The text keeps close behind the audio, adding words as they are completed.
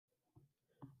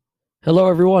Hello,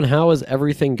 everyone. How is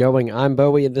everything going? I'm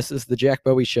Bowie, and this is the Jack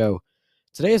Bowie Show.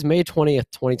 Today is May 20th,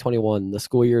 2021. The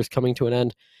school year is coming to an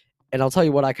end, and I'll tell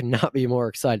you what, I could not be more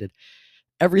excited.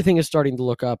 Everything is starting to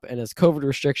look up, and as COVID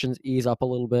restrictions ease up a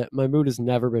little bit, my mood has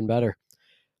never been better.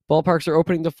 Ballparks are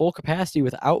opening to full capacity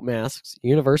without masks.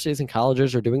 Universities and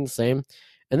colleges are doing the same,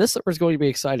 and this summer is going to be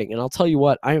exciting. And I'll tell you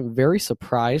what, I am very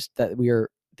surprised that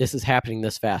this is happening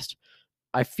this fast.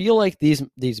 I feel like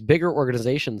these bigger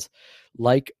organizations,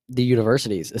 like the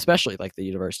universities, especially like the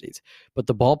universities, but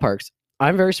the ballparks,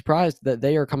 I'm very surprised that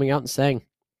they are coming out and saying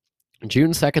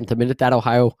June 2nd, the minute that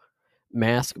Ohio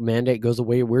mask mandate goes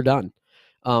away, we're done.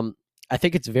 I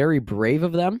think it's very brave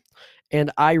of them, and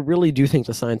I really do think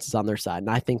the science is on their side, and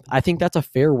I think that's a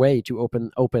fair way to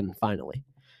open finally.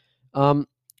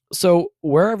 So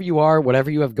wherever you are, whatever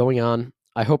you have going on,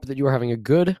 I hope that you are having a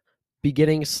good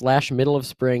beginning/middle of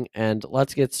spring, and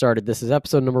let's get started. This is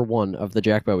episode number 1 of the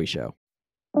Jack Bowie Show.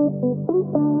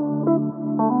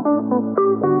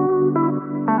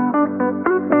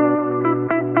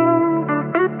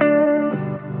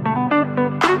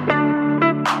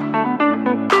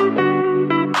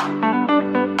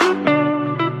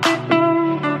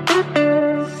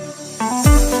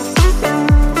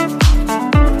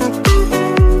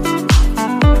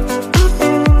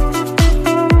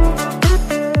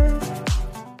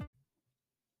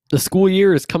 The school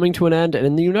year is coming to an end, and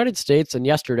in the United States and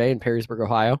yesterday in Perrysburg,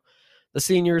 Ohio, the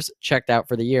seniors checked out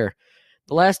for the year.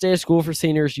 The last day of school for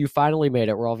seniors, you finally made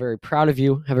it. We're all very proud of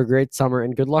you. Have a great summer,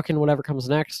 and good luck in whatever comes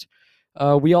next.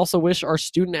 We also wish our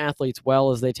student athletes well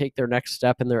as they take their next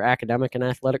step in their academic and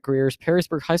athletic careers.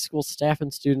 Perrysburg High School staff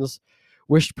and students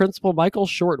wished Principal Michael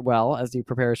Short well as he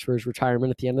prepares for his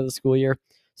retirement at the end of the school year.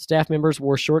 Staff members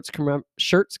wore shirts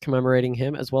commemorating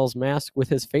him, as well as masks with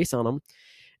his face on them.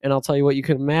 And I'll tell you what, you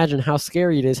can imagine how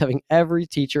scary it is having every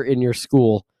teacher in your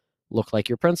school look like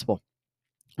your principal.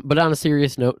 But on a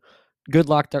serious note, good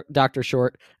luck, Dr.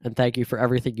 Short, and thank you for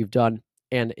everything you've done,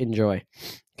 and enjoy.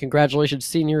 Congratulations,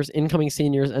 seniors, incoming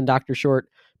seniors, and Dr. Short,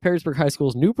 Perrysburg High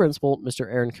School's new principal, Mr.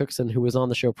 Aaron Cookson, who was on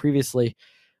the show previously,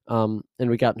 and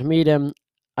we got to meet him.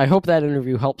 I hope that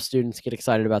interview helps students get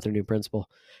excited about their new principal.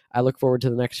 I look forward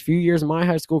to the next few years of my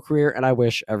high school career, and I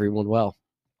wish everyone well.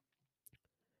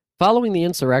 Following the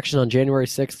insurrection on January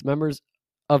 6th, members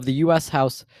of the U.S.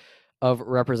 House of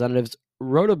Representatives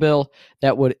wrote a bill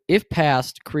that would, if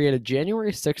passed, create a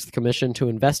January 6th commission to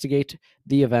investigate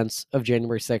the events of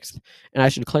January 6th. And I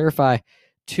should clarify,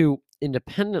 to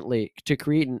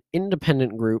create an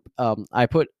independent group.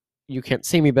 You can't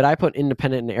see me, but I put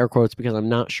independent in air quotes because I'm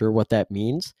not sure what that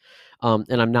means.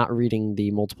 And I'm not reading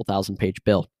the multiple thousand-page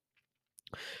bill.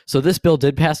 So this bill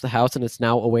did pass the House, and it's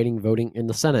now awaiting voting in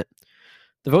the Senate.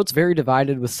 The vote's very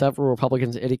divided, with several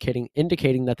Republicans indicating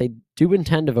that they do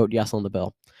intend to vote yes on the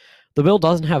bill. The bill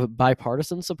doesn't have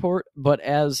bipartisan support, but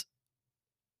as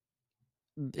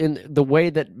in the way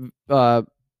that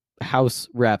House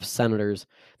reps, senators,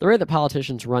 the way that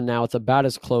politicians run now, it's about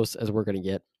as close as we're going to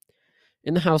get.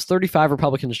 In the House, 35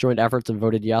 Republicans joined efforts and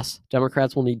voted yes.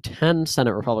 Democrats will need 10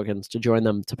 Senate Republicans to join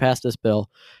them to pass this bill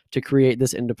to create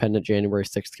this independent January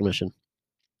 6th commission.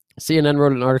 CNN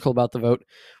wrote an article about the vote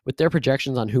with their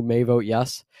projections on who may vote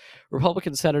yes.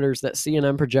 Republican senators that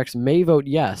CNN projects may vote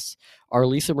yes are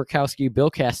Lisa Murkowski, Bill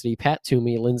Cassidy, Pat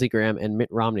Toomey, Lindsey Graham, and Mitt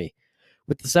Romney.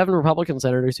 With the 7 Republican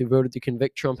senators who voted to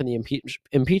convict Trump in the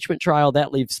impeachment trial,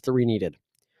 that leaves 3 needed.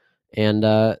 And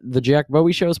the Jack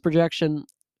Bowie Show's projection,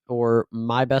 or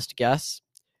my best guess,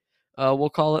 we'll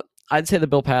call it, I'd say the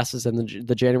bill passes and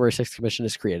the January 6th commission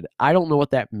is created. I don't know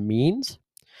what that means.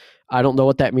 I don't know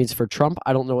what that means for Trump.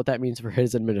 I don't know what that means for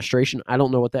his administration. I don't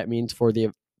know what that means for the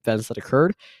events that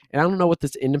occurred. And I don't know what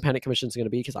this independent commission is going to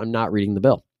be because I'm not reading the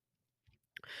bill.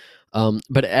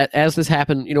 But as this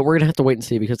happens, we're going to have to wait and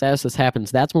see, because as this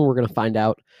happens, that's when we're going to find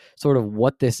out sort of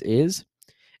what this is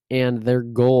and their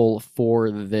goal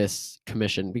for this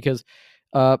commission. Because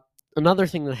another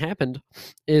thing that happened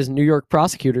is New York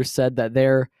prosecutors said that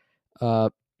their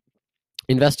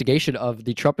investigation of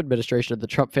the Trump administration, of the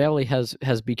Trump family,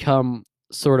 has become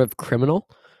sort of criminal,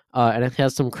 and it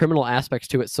has some criminal aspects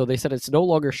to it. So they said it's no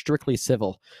longer strictly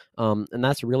civil, and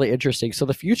that's really interesting. So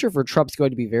the future for Trump's going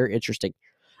to be very interesting.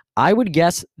 I would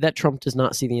guess that Trump does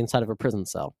not see the inside of a prison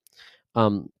cell,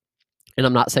 and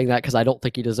I'm not saying that because I don't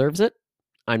think he deserves it.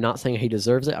 I'm not saying he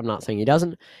deserves it. I'm not saying he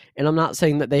doesn't, and I'm not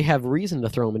saying that they have reason to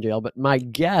throw him in jail. But my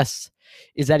guess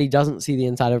is that he doesn't see the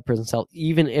inside of a prison cell,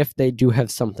 even if they do have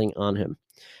something on him.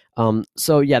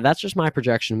 So yeah, that's just my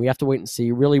projection. We have to wait and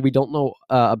see. Really, we don't know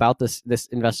about this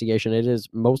investigation. It is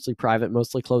mostly private,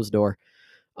 mostly closed door.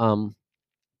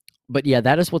 But yeah,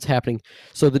 that is what's happening.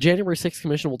 So the January 6th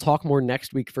Commission will talk more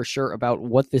next week for sure about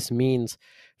what this means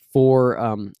for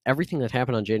everything that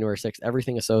happened on January 6th,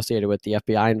 everything associated with the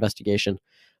FBI investigation.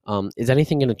 Is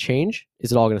anything going to change?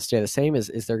 Is it all going to stay the same?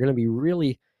 Is there going to be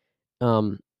really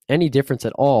any difference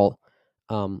at all?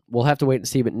 We'll have to wait and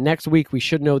see. But next week, we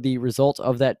should know the result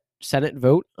of that Senate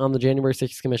vote on the January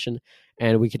 6th Commission,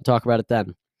 and we can talk about it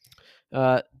then.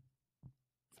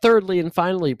 Thirdly and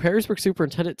finally, Perrysburg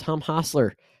Superintendent Tom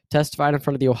Hostler testified in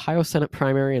front of the Ohio Senate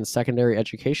Primary and Secondary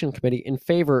Education Committee in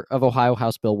favor of Ohio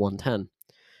House Bill 110.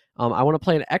 I want to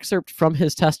play an excerpt from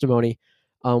his testimony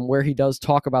where he does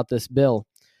talk about this bill.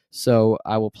 So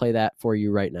I will play that for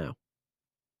you right now.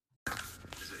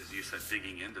 As you said,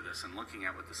 digging into this and looking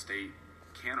at what the state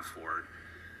can afford,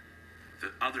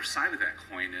 the other side of that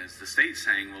coin is the state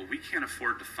saying, well, we can't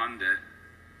afford to fund it,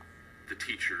 the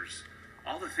teachers,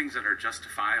 all the things that are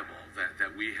justifiable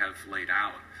that we have laid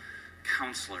out,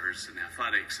 counselors and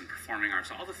athletics and performing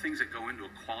arts, all the things that go into a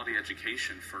quality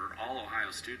education for all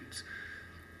Ohio students.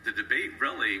 The debate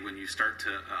really, when you start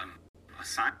to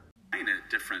assign it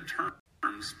different terms,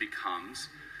 becomes,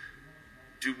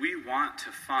 do we want to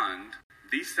fund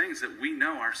these things that we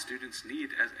know our students need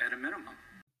at a minimum?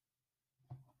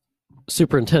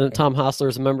 Superintendent Tom Hostler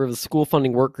is a member of the school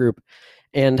funding work group,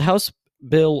 and House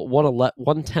Bill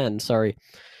 110,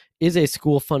 is a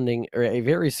school funding, or a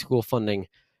very school funding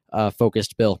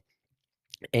focused bill.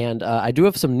 And I do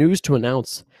have some news to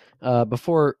announce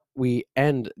before we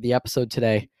end the episode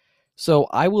today. So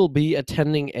I will be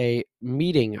attending a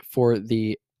meeting for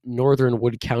the Northern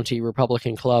Wood County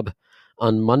Republican Club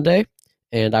on Monday,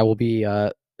 and I will be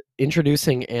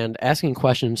introducing and asking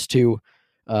questions to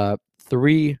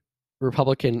 3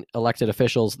 Republican elected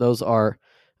officials. Those are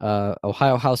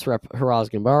Ohio House Rep. Haraz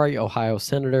Gambari, Ohio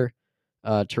Senator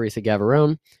Teresa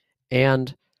Gavarone,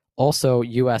 and also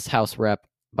U.S. House Rep.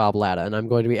 Bob Latta. And I'm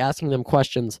going to be asking them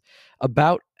questions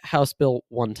about House Bill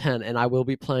 110, and I will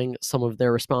be playing some of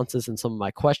their responses and some of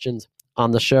my questions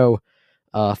on the show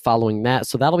following that.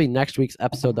 So that'll be next week's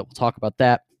episode that we'll talk about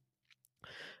that.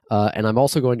 And I'm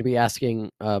also going to be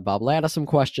asking Bob Latta some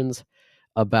questions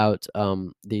about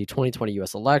the 2020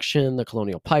 U.S. election, the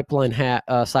Colonial Pipeline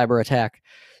cyber attack.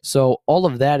 So all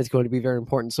of that is going to be very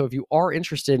important. So if you are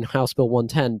interested in House Bill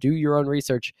 110, do your own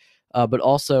research, but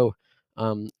also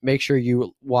make sure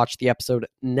you watch the episode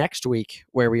next week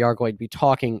where we are going to be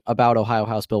talking about Ohio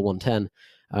House Bill 110.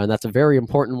 And that's a very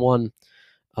important one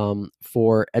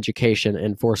for education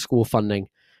and for school funding.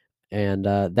 And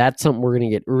that's something we're going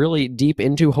to get really deep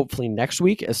into hopefully next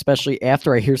week, especially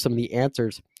after I hear some of the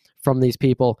answers from these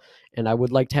people. And I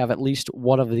would like to have at least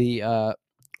one of the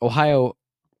Ohio,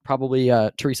 probably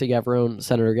Teresa Gavarone,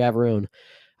 Senator Gavarone.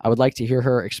 I would like to hear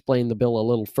her explain the bill a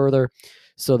little further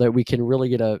so that we can really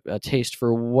get a taste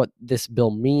for what this bill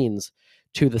means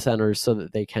to the senators so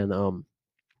that they can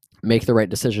make the right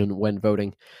decision when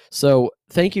voting. So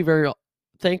thank you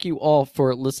all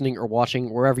for listening or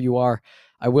watching wherever you are.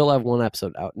 I will have one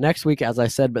episode out next week, as I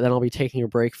said, but then I'll be taking a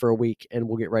break for a week and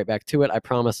we'll get right back to it. I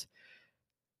promise.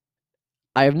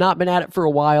 I have not been at it for a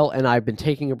while and I've been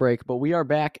taking a break, but we are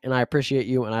back and I appreciate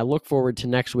you and I look forward to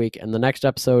next week and the next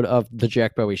episode of The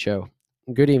Jack Bowie Show.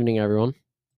 Good evening, everyone.